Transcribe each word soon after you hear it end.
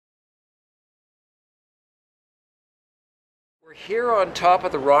We're here on top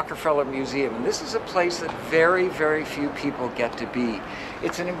of the Rockefellar Museum, and this is a place that very, very few people get to be.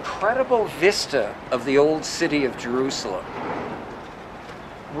 It's an incredible vista of the old city of Jerusalem.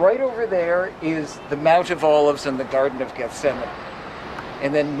 Right over there is the Mount of Olives and the Garden of Gethsemane.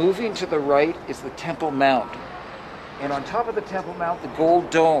 And then moving to the right is the Temple Mount. And on top of the Temple Mount, the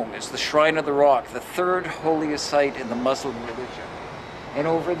Gold Dome is the Shrine of the Rock, the third holiest site in the Muslim religion. And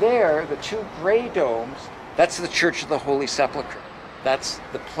over there, the two gray domes, that's the Church of the Holy Sepulchre. That's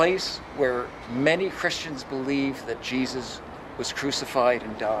the place where many Christians believe that Jesus was crucified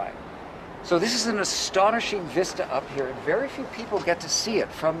and died. So this is an astonishing vista up here, and very few people get to see it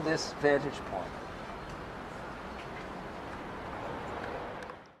from this vantage point.